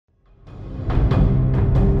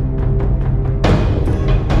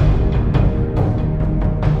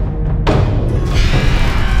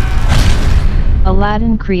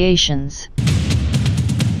Aladdin Creations.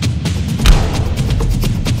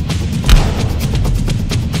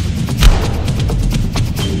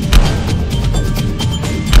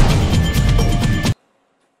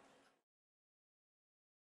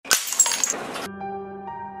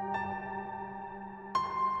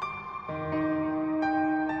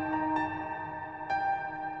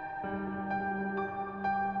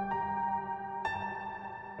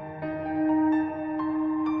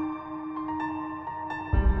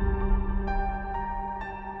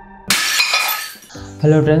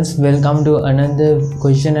 Hello friends, welcome to another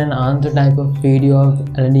question and answer type of video of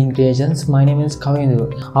Aladdin Creations. My name is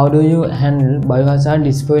Kavindu. How do you handle biohazard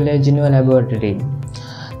spillage in your laboratory?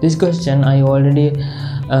 This question I already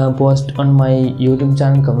post on my YouTube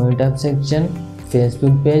channel community tab section,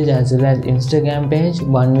 Facebook page as well as Instagram page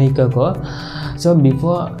 1 week ago. So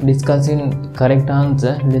before discussing correct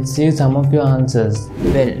answer, let's see some of your answers.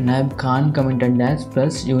 Well, Nab Khan commented that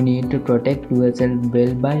first you need to protect yourself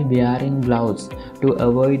well by wearing gloves to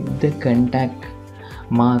avoid the contact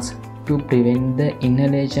mask to prevent the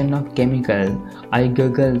inhalation of chemical, eye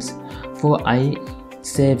goggles for eye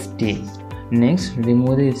safety. Next,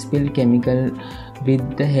 remove the spilled chemical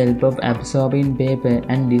with the help of absorbing paper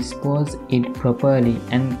and dispose it properly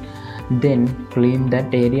and then clean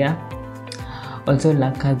that area. Also,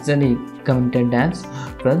 Lakhazali commented that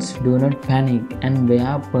first do not panic and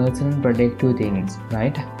wear personal protective things,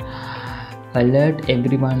 right? Alert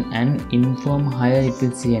everyone and inform higher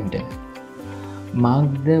efficient. Mark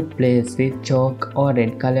the place with chalk or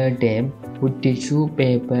red color tape. Put tissue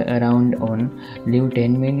paper around on. Leave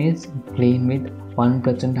 10 minutes. Clean with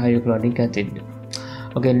 1% hydrochloric acid.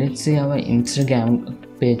 Okay, let's see our Instagram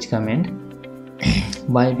page comment.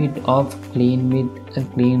 Wipe it off clean with a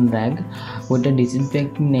clean rag. Put a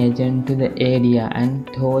disinfecting agent to the area and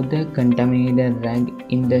throw the contaminated rag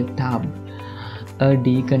in the tub, a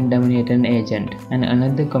decontaminated agent. And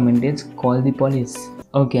another comment is call the police.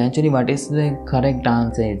 Okay, actually what is the correct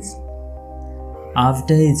answer is,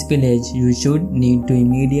 after spillage you should need to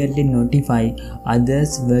immediately notify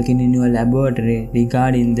others working in your laboratory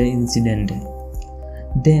regarding the incident.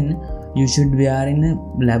 Then you should wear in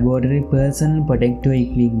a laboratory personal protective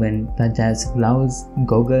equipment such as gloves,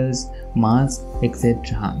 goggles, masks,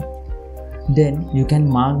 etc. Then you can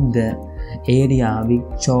mark the area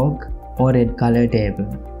with chalk or red color tape.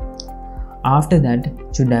 After that,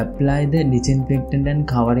 should apply the disinfectant and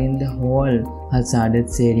covering the whole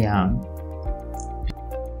hazardous area.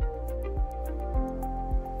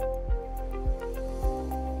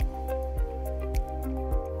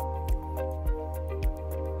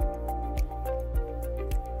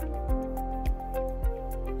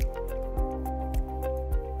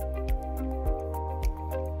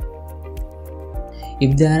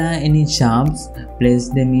 If there are any sharps, place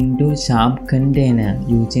them into sharp container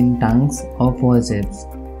using tongues or forceps.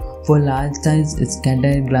 For large size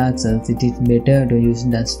scattered glasses, it is better to use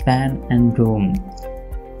dustpan and broom.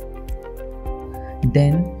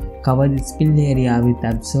 Then cover the spill area with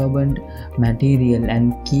absorbent material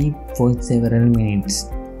and keep for several minutes.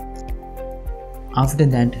 After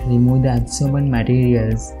that, remove the absorbent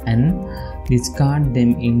materials and discard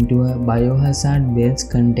them into a biohazard waste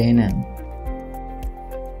container.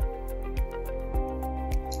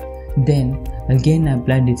 Then again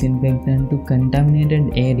apply disinfectant to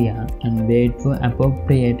contaminated area and wait for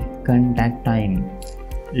appropriate contact time.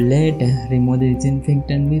 Later, remove the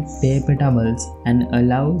disinfectant with paper towels and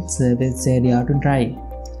allow surface area to dry.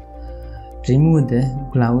 Remove the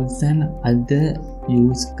gloves and other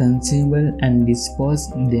used consumable and dispose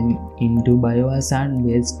them into biohazard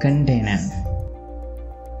waste container.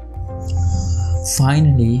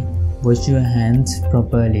 Finally, wash your hands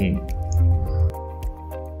properly.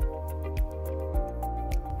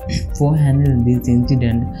 For handling this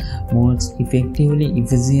incident most effectively,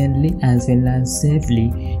 efficiently as well as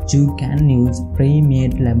safely, you can use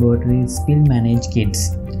pre-made laboratory spill manage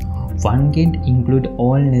kits. One kit includes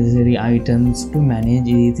all necessary items to manage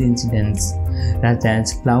these incidents, such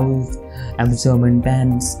as gloves, absorbent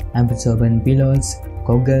pants, absorbent pillows,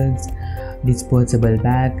 goggles, disposable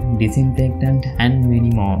bag, disinfectant, and many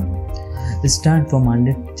more. Start from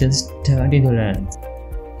under just $30.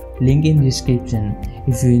 Link in description.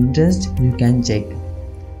 If you're interested, you can check.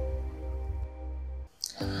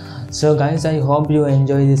 So guys, I hope you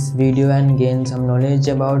enjoy this video and gain some knowledge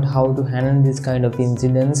about how to handle this kind of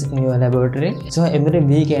incidents in your laboratory. So every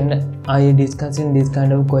weekend I discussing this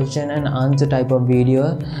kind of question and answer type of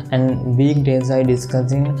video, and weekdays I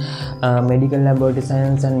discussing medical laboratory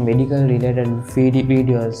science and medical related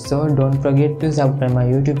videos. So don't forget to subscribe my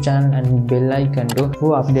YouTube channel and bell icon to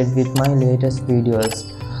update with my latest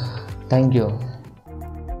videos. Thank you.